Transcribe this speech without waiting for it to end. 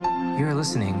You're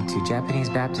listening to Japanese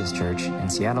Baptist Church in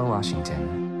Seattle,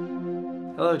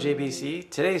 Washington. Hello, JBC.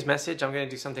 Today's message, I'm going to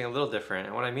do something a little different.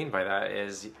 And what I mean by that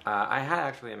is I had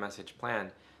actually a message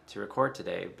planned to record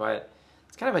today, but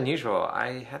it's kind of unusual.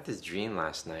 I had this dream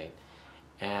last night,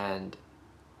 and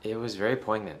it was very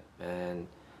poignant. And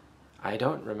I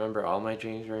don't remember all my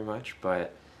dreams very much,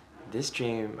 but this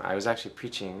dream, I was actually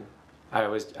preaching. I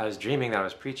was dreaming that I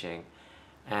was preaching,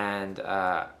 and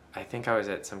I think I was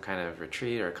at some kind of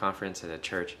retreat or conference at a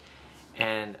church,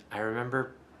 and I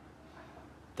remember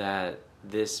that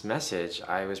this message,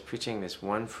 I was preaching this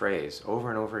one phrase over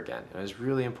and over again. It was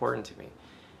really important to me,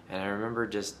 and I remember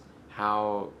just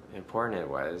how important it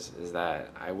was, is that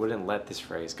I wouldn't let this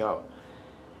phrase go.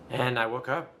 And I woke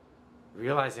up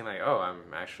realizing like, oh,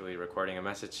 I'm actually recording a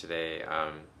message today.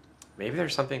 Maybe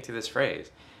there's something to this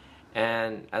phrase.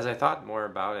 And as I thought more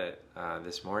about it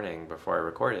this morning before I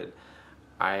recorded,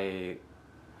 I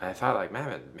thought like,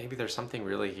 man, maybe there's something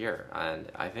really here,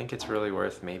 and I think it's really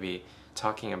worth maybe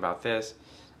talking about this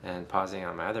and pausing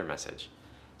on my other message.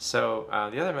 So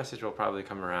the other message will probably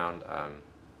come around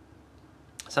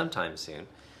sometime soon,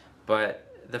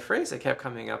 but the phrase that kept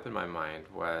coming up in my mind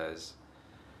was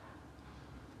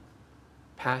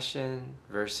passion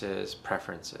versus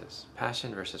preferences.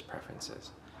 Passion versus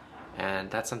preferences. And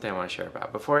that's something I want to share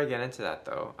about. Before I get into that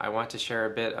though, I want to share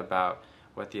a bit about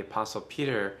what the Apostle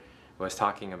Peter was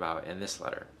talking about in this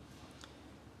letter.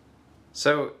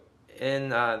 So in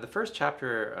the first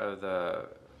chapter of the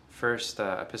first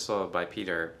epistle by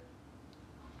Peter,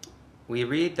 we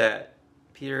read that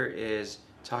Peter is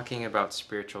talking about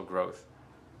spiritual growth.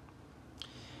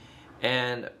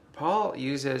 And Paul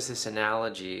uses this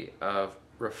analogy of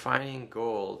refining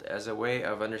gold as a way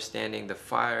of understanding the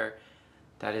fire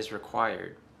that is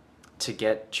required to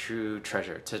get true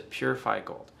treasure, to purify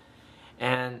gold.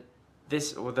 And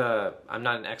this, I'm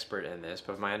not an expert in this,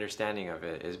 but my understanding of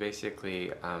it is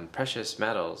basically precious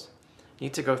metals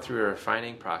need to go through a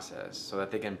refining process so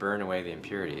that they can burn away the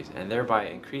impurities and thereby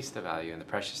increase the value and the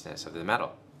preciousness of the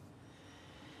metal.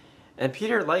 And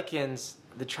Peter likens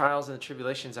the trials and the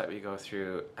tribulations that we go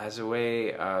through as a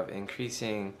way of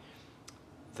increasing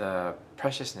the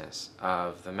preciousness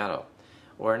of the metal.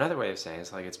 Or another way of saying it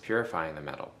is like it's purifying the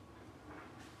metal.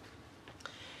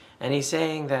 And he's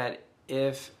saying that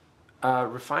if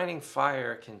refining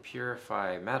fire can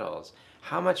purify metals,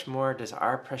 how much more does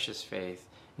our precious faith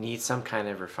need some kind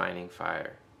of refining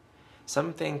fire?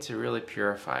 Something to really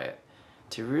purify it,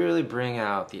 to really bring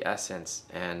out the essence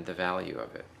and the value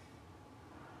of it.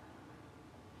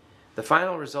 The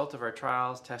final result of our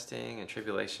trials, testing, and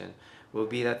tribulation will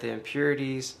be that the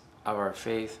impurities of our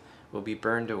faith will be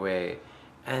burned away,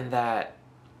 and that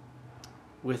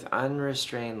with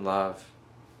unrestrained love,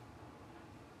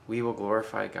 we will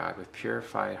glorify God with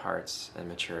purified hearts and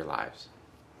mature lives.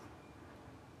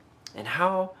 And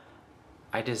how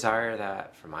I desire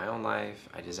that for my own life,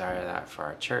 I desire that for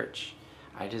our church,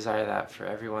 I desire that for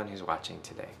everyone who's watching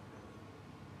today.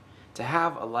 To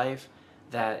have a life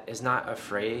that is not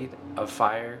afraid of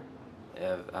fire,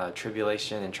 of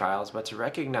tribulation and trials, but to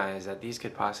recognize that these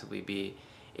could possibly be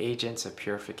agents of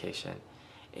purification,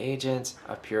 agents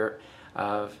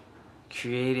of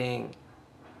creating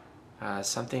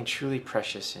something truly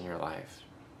precious in your life.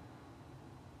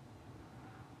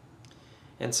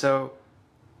 And so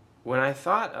when I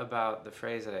thought about the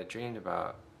phrase that I dreamed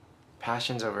about,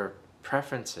 passions over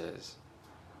preferences,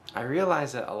 I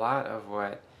realized that a lot of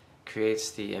what creates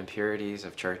the impurities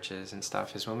of churches and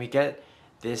stuff is when we get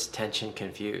this tension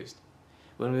confused.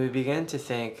 When we begin to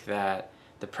think that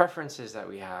the preferences that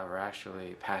we have are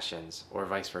actually passions or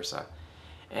vice versa.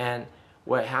 And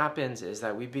what happens is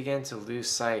that we begin to lose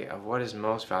sight of what is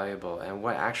most valuable and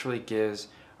what actually gives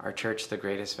our church the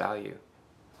greatest value.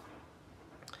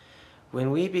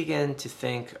 When we begin to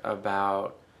think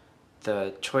about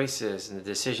the choices and the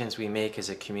decisions we make as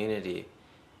a community,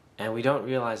 and we don't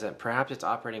realize that perhaps it's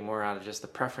operating more out of just the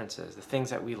preferences, the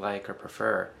things that we like or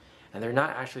prefer, and they're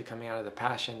not actually coming out of the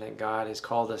passion that God has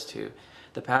called us to,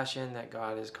 the passion that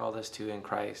God has called us to in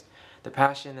Christ, the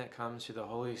passion that comes through the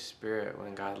Holy Spirit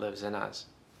when God lives in us.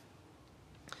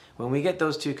 When we get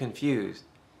those two confused,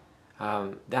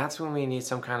 that's when we need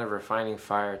some kind of refining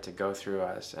fire to go through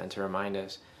us and to remind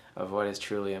us of what is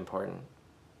truly important.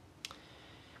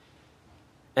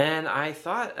 And I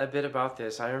thought a bit about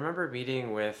this. I remember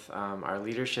meeting with our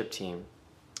leadership team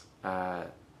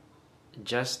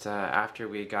just after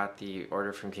we got the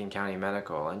order from King County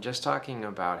Medical, and just talking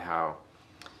about how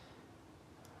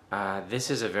this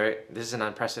is an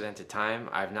unprecedented time.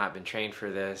 I've not been trained for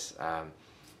this.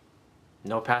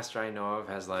 No pastor I know of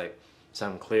has like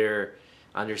some clear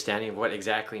understanding of what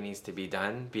exactly needs to be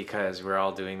done because we're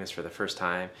all doing this for the first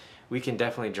time. We can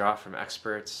definitely draw from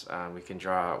experts, we can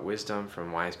draw wisdom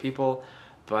from wise people,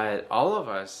 but all of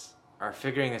us are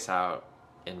figuring this out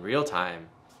in real time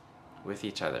with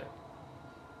each other.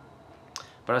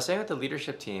 But I was saying with the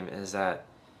leadership team is that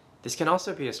this can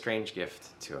also be a strange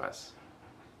gift to us.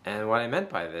 And what I meant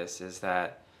by this is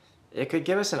that it could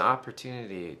give us an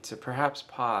opportunity to perhaps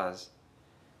pause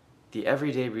the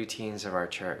everyday routines of our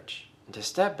church and to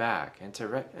step back and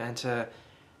to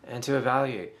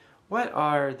evaluate what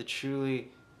are the truly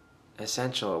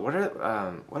essential, what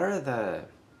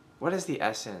is the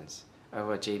essence of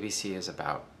what JBC is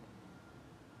about?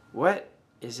 What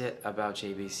is it about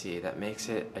JBC that makes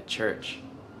it a church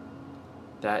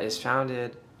that is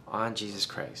founded on Jesus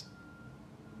Christ?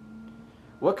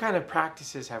 What kind of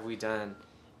practices have we done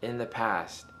in the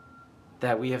past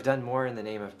that we have done more in the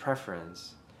name of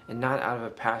preference and not out of a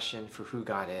passion for who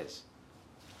God is?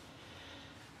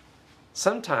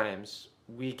 Sometimes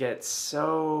we get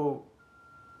so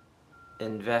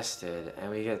invested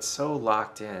and we get so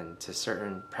locked in to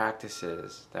certain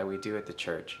practices that we do at the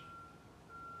church,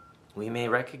 we may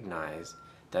recognize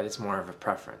that it's more of a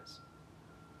preference.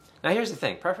 Now here's the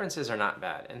thing, preferences are not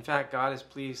bad. In fact, God is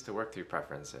pleased to work through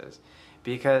preferences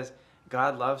because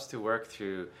God loves to work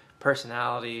through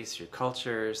personalities, through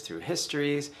cultures, through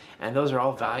histories, and those are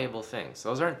all valuable things.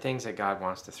 Those aren't things that God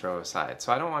wants to throw aside.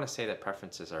 So I don't want to say that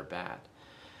preferences are bad.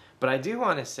 But I do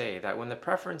want to say that when the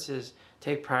preferences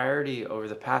take priority over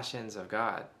the passions of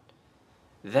God,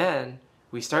 then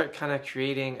we start kind of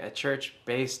creating a church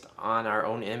based on our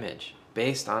own image,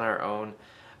 based on our own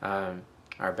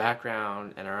our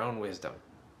background and our own wisdom.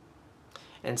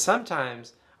 And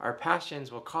sometimes our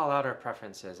passions will call out our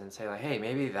preferences and say, like, hey,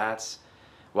 maybe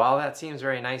while that seems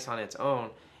very nice on its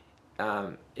own,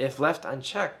 if left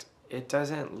unchecked, it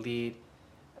doesn't lead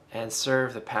and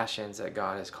serve the passions that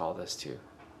God has called us to.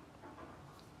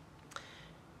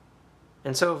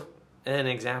 And so an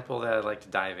example that I'd like to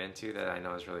dive into that I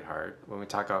know is really hard when we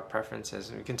talk about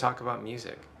preferences, we can talk about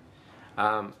music.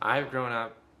 I've grown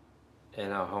up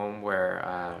in a home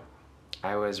where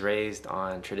I was raised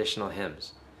on traditional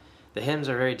hymns. The hymns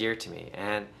are very dear to me,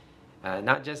 and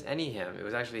not just any hymn, it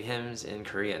was actually hymns in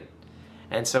Korean.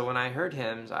 And so when I heard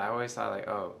hymns, I always thought like,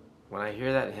 oh, when I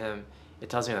hear that hymn, it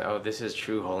tells me like, oh, this is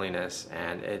true holiness,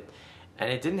 and it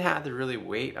didn't have the really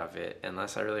weight of it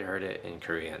unless I really heard it in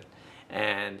Korean.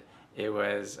 And it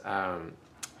was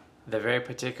the very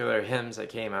particular hymns that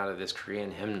came out of this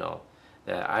Korean hymnal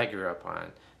that I grew up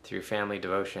on through family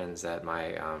devotions that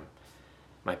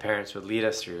my parents would lead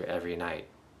us through every night.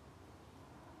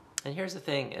 And here's the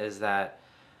thing is that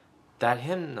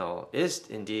hymnal is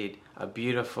indeed a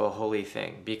beautiful, holy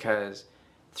thing because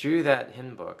through that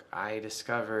hymn book, I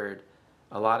discovered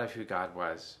a lot of who God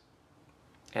was.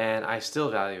 And I still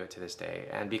value it to this day.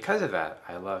 And because of that,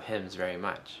 I love hymns very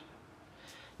much.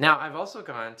 Now, I've also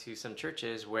gone to some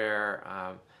churches where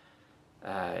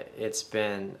it's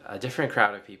been a different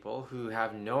crowd of people who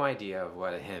have no idea of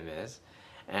what a hymn is,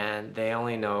 and they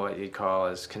only know what you'd call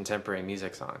as contemporary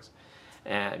music songs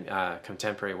and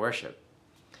contemporary worship.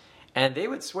 And they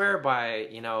would swear by,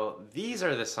 these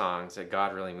are the songs that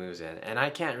God really moves in, and I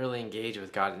can't really engage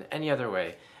with God in any other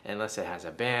way unless it has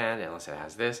a band, unless it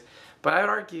has this. But I would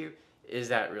argue, is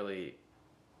that really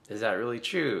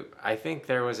true? I think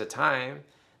there was a time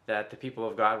that the people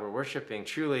of God were worshiping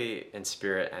truly in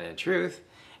spirit and in truth,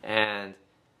 and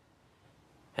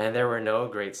there were no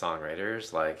great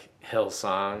songwriters like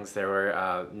Hillsongs. There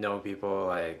were no people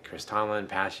like Chris Tomlin,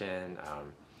 Passion,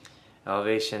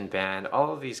 Elevation Band,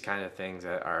 all of these kind of things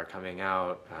that are coming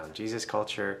out, Jesus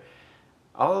Culture.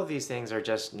 All of these things are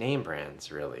just name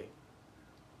brands, really.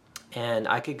 And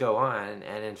I could go on,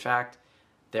 and in fact,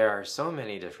 there are so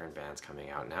many different bands coming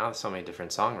out now, so many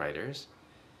different songwriters.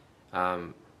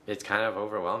 It's kind of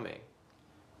overwhelming.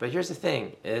 But here's the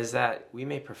thing, is that we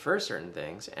may prefer certain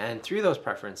things, and through those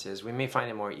preferences, we may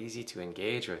find it more easy to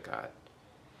engage with God.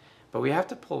 But we have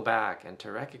to pull back and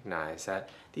to recognize that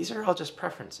these are all just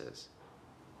preferences.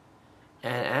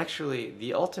 And actually,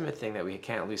 the ultimate thing that we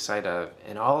can't lose sight of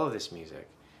in all of this music,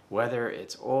 whether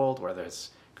it's old, whether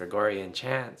it's Gregorian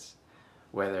chants,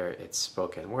 whether it's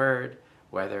spoken word,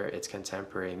 whether it's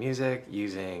contemporary music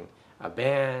using a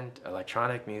band,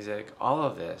 electronic music, all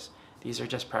of this, these are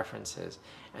just preferences.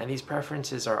 And these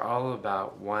preferences are all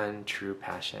about one true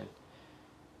passion,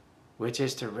 which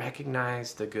is to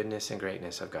recognize the goodness and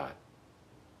greatness of God.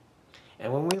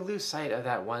 And when we lose sight of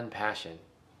that one passion,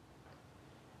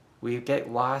 we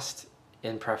get lost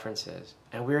in preferences.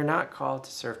 And we are not called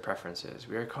to serve preferences.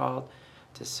 We are called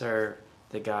to serve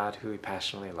the God who we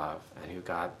passionately love,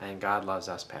 and God loves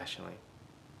us passionately.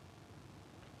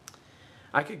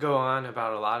 I could go on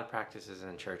about a lot of practices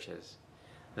in churches,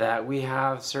 that we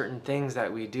have certain things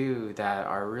that we do that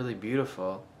are really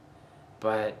beautiful,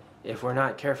 but if we're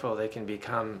not careful, they can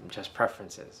become just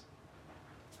preferences.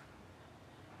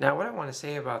 Now, what I want to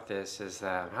say about this is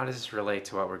that how does this relate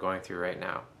to what we're going through right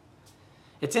now?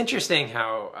 It's interesting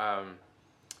how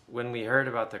when we heard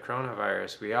about the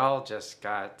coronavirus, we all just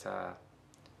got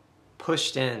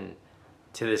pushed in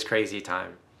to this crazy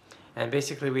time. And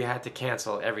basically we had to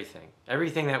cancel everything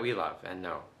that we love and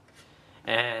know.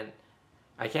 And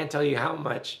I can't tell you how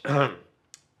much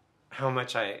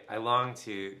I long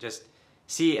to just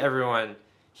see everyone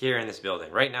here in this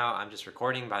building. Right now I'm just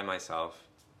recording by myself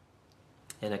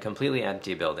in a completely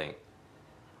empty building.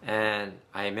 And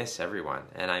I miss everyone,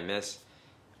 and I miss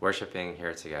worshiping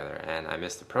here together, and I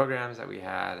miss the programs that we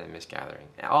had, and miss gathering.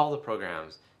 And all the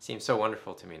programs seem so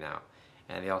wonderful to me now,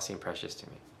 and they all seem precious to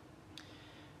me.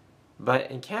 But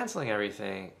in canceling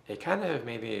everything, it kind of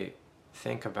made me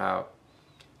think about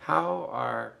how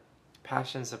our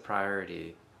passion's the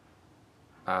priority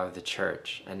of the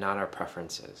church and not our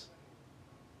preferences.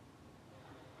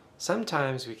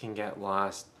 Sometimes we can get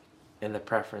lost in the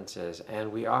preferences,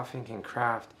 and we often can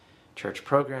craft church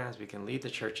programs, we can lead the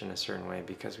church in a certain way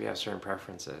because we have certain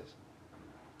preferences.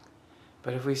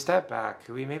 But if we step back,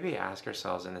 could we maybe ask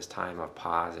ourselves in this time of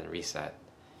pause and reset,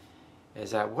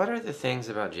 is that what are the things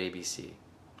about JBC?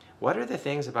 What are the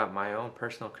things about my own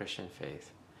personal Christian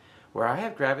faith where I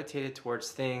have gravitated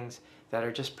towards things that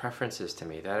are just preferences to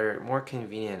me, that are more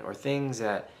convenient, or things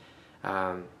that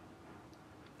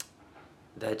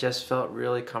that just felt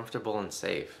really comfortable and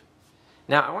safe?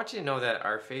 Now, I want you to know that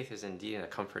our faith is indeed a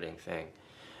comforting thing.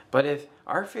 But if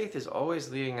our faith is always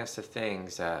leading us to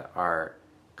things that are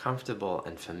comfortable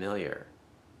and familiar,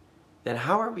 then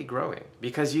how are we growing?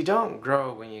 Because you don't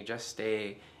grow when you just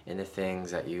stay in the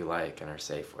things that you like and are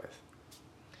safe with.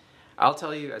 I'll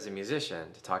tell you as a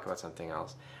musician, to talk about something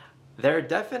else, there are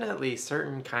definitely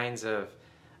certain kinds of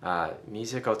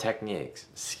musical techniques,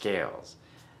 scales,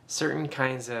 certain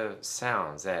kinds of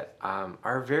sounds that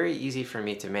are very easy for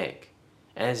me to make.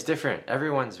 And it's different.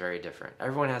 Everyone's very different.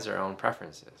 Everyone has their own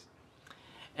preferences.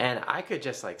 And I could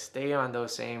just like stay on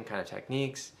those same kind of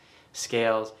techniques,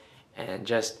 scales, and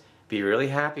just be really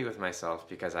happy with myself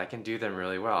because I can do them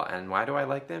really well. And why do I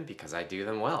like them? Because I do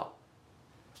them well.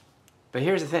 But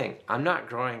here's the thing. I'm not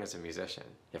growing as a musician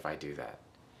if I do that.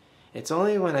 It's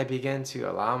only when I begin to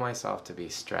allow myself to be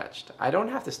stretched. I don't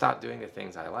have to stop doing the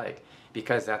things I like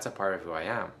because that's a part of who I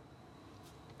am.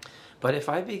 But if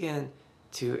I begin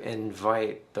to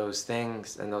invite those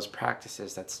things and those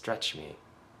practices that stretch me,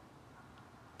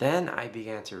 then I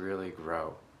began to really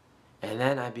grow. And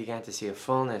then I began to see a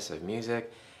fullness of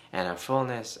music and a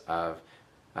fullness of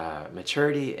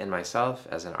maturity in myself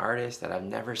as an artist that I've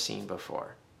never seen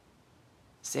before.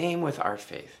 Same with our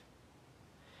faith.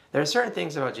 There are certain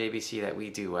things about JBC that we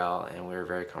do well and we're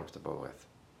very comfortable with.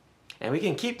 And we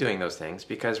can keep doing those things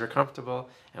because we're comfortable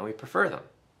and we prefer them,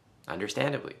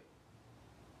 understandably.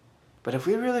 But if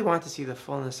we really want to see the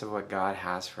fullness of what God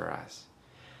has for us,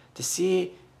 to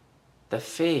see the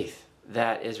faith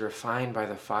that is refined by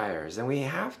the fires, then we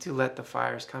have to let the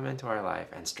fires come into our life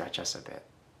and stretch us a bit.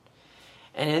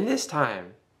 And in this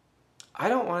time, I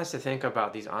don't want us to think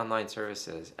about these online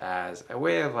services as a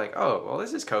way of like, oh, well,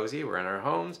 this is cozy, we're in our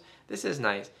homes, this is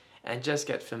nice, and just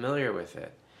get familiar with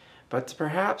it. But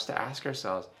perhaps to ask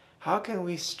ourselves, how can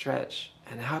we stretch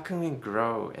and how can we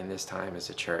grow in this time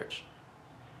as a church?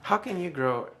 How can you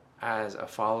grow as a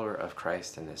follower of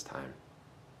Christ in this time?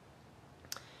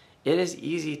 It is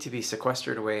easy to be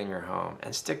sequestered away in your home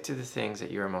and stick to the things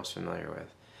that you are most familiar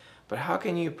with. But how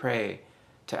can you pray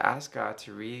to ask God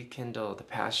to rekindle the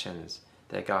passions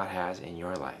that God has in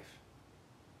your life?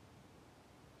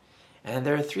 And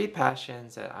there are 3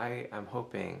 passions that I am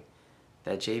hoping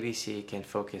that JBC can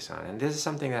focus on. And this is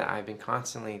something that I've been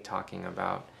constantly talking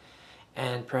about.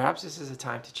 And perhaps this is a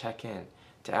time to check in,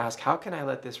 to ask, how can I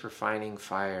let this refining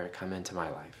fire come into my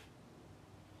life?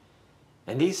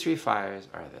 And these 3 fires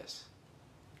are this: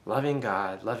 loving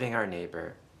God, loving our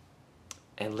neighbor,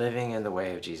 and living in the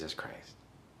way of Jesus Christ.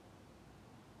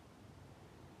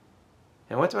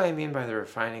 And what do I mean by the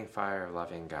refining fire of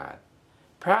loving God?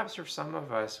 Perhaps for some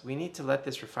of us, we need to let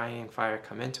this refining fire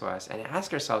come into us and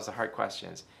ask ourselves the hard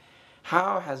questions.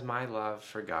 How has my love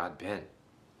for God been?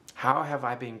 How have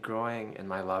I been growing in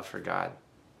my love for God?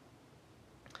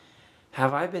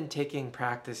 Have I been taking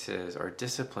practices or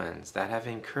disciplines that have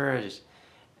encouraged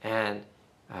and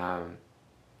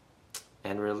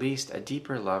released a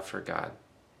deeper love for God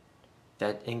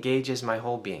that engages my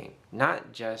whole being,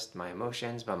 not just my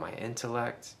emotions, but my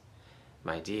intellect,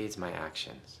 my deeds, my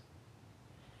actions?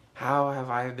 How have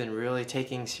I been really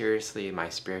taking seriously my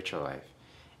spiritual life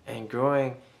and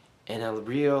growing in a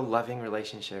real loving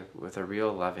relationship with a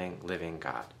real loving living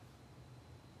God?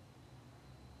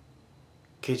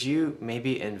 Could you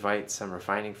maybe invite some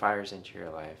refining fires into your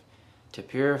life to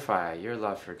purify your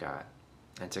love for God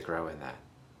and to grow in that?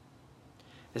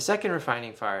 The second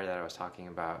refining fire that I was talking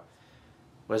about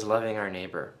was loving our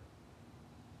neighbor.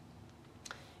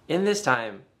 In this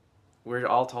time, we're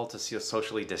all told to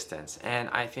socially distance, and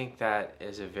I think that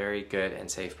is a very good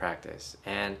and safe practice.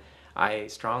 And I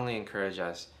strongly encourage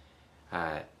us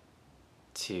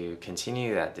to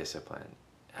continue that discipline,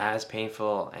 as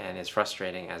painful and as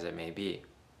frustrating as it may be.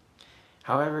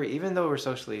 However, even though we're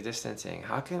socially distancing,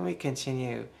 how can we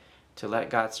continue to let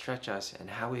God stretch us in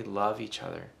how we love each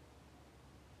other?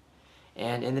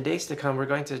 And in the days to come, we're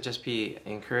going to just be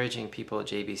encouraging people at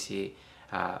JBC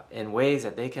in ways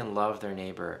that they can love their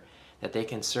neighbor, that they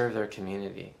can serve their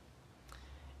community.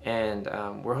 And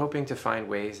we're hoping to find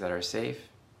ways that are safe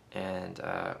and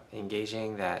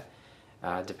engaging, that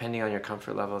depending on your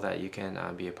comfort level, that you can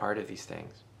be a part of these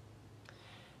things.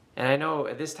 And I know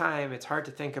at this time it's hard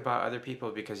to think about other people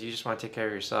because you just want to take care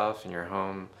of yourself and your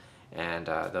home and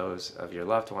those of your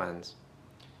loved ones.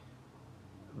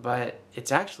 But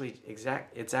it's actually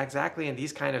exactly in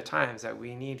these kind of times that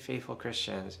we need faithful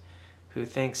Christians who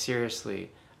think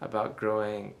seriously about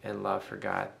growing in love for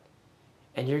God.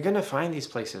 And you're going to find these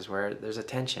places where there's a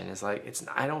tension. It's like,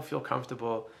 I don't feel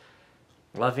comfortable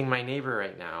loving my neighbor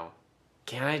right now.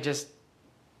 Can't I just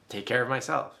take care of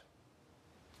myself?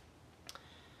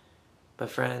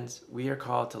 But friends, we are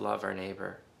called to love our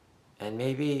neighbor. And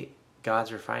maybe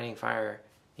God's refining fire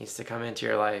needs to come into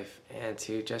your life and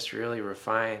to just really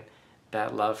refine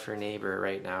that love for neighbor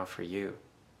right now for you.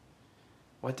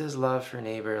 What does love for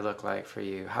neighbor look like for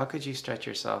you? How could you stretch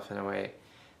yourself in a way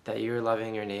that you're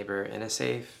loving your neighbor in a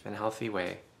safe and healthy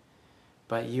way,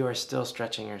 but you are still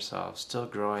stretching yourself, still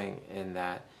growing in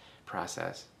that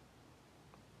process?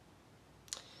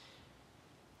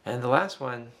 And the last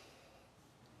one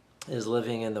is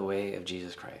living in the way of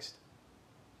Jesus Christ.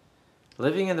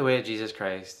 Living in the way of Jesus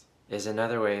Christ is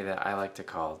another way that I like to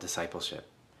call discipleship.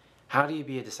 How do you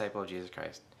be a disciple of Jesus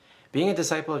Christ? Being a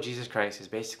disciple of Jesus Christ is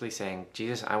basically saying,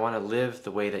 Jesus, I want to live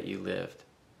the way that you lived.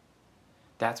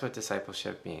 That's what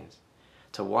discipleship means.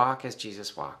 To walk as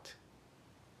Jesus walked.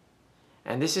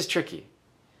 And this is tricky.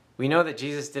 We know that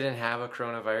Jesus didn't have a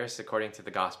coronavirus according to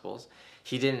the Gospels.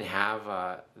 He didn't have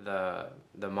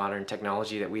the modern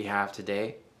technology that we have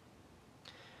today.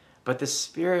 But the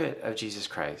Spirit of Jesus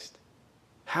Christ,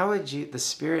 how would the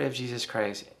Spirit of Jesus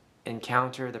Christ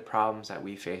encounter the problems that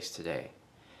we face today?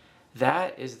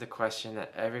 That is the question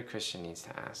that every Christian needs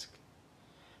to ask.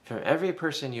 From every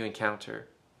person you encounter,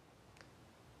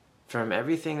 from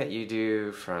everything that you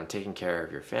do, from taking care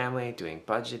of your family, doing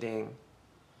budgeting,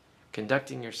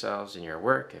 conducting yourselves in your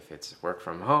work, if it's work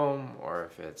from home or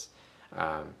if it's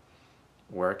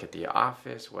work at the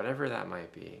office, whatever that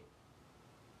might be,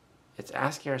 it's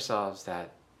asking ourselves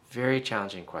that very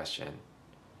challenging question.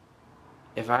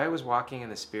 If I was walking in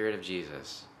the Spirit of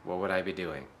Jesus, what would I be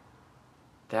doing?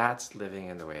 That's living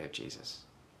in the way of Jesus.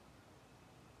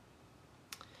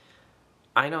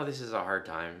 I know this is a hard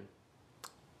time.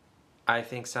 I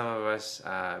think some of us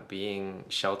being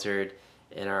sheltered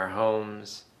in our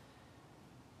homes,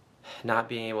 not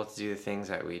being able to do the things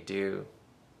that we do,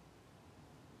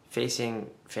 facing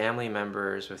family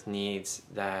members with needs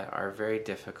that are very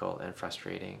difficult and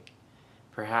frustrating.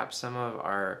 Perhaps some of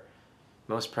our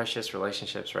most precious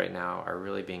relationships right now are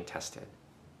really being tested.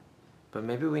 But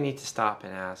maybe we need to stop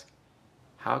and ask,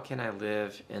 how can I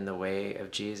live in the way of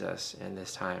Jesus in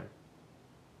this time?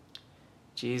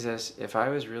 Jesus, if I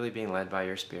was really being led by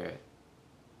your Spirit,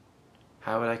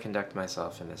 how would I conduct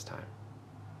myself in this time?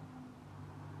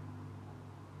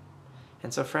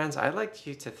 And so friends, I'd like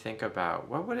you to think about,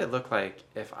 what would it look like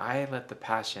if I let the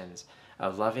passions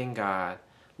of loving God,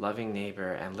 loving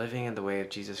neighbor, and living in the way of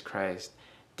Jesus Christ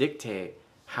dictate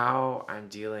how I'm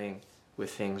dealing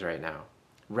with things right now,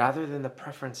 rather than the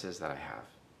preferences that I have?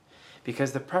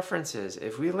 Because the preferences,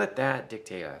 if we let that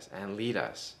dictate us and lead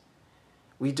us,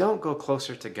 we don't go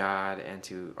closer to God and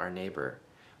to our neighbor.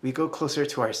 We go closer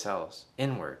to ourselves,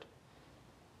 inward,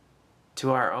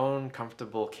 to our own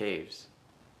comfortable caves.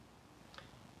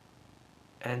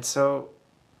 And so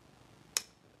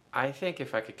I think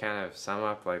if I could kind of sum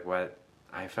up like what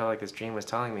I felt like this dream was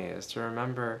telling me, is to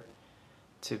remember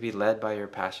to be led by your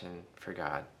passion for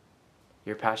God,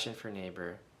 your passion for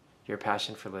neighbor, your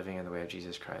passion for living in the way of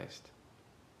Jesus Christ.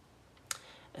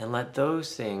 And let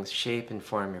those things shape and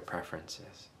form your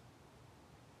preferences.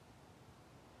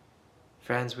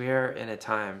 Friends, we are in a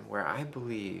time where I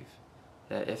believe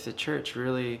that if the church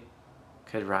really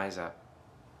could rise up,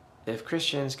 if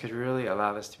Christians could really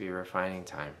allow this to be a refining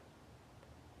time,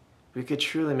 we could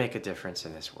truly make a difference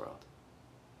in this world.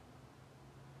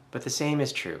 But the same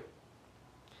is true.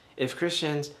 If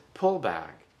Christians pull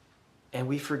back and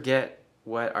we forget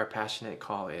what our passionate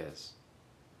call is,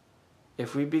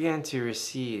 if we begin to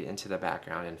recede into the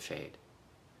background and fade,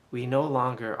 we no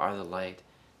longer are the light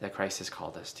that Christ has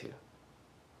called us to.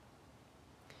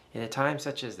 In a time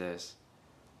such as this,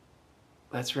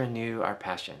 let's renew our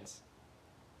passions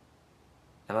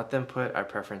and let them put our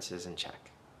preferences in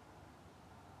check.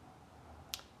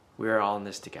 We are all in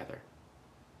this together.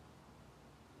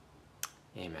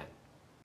 Amen.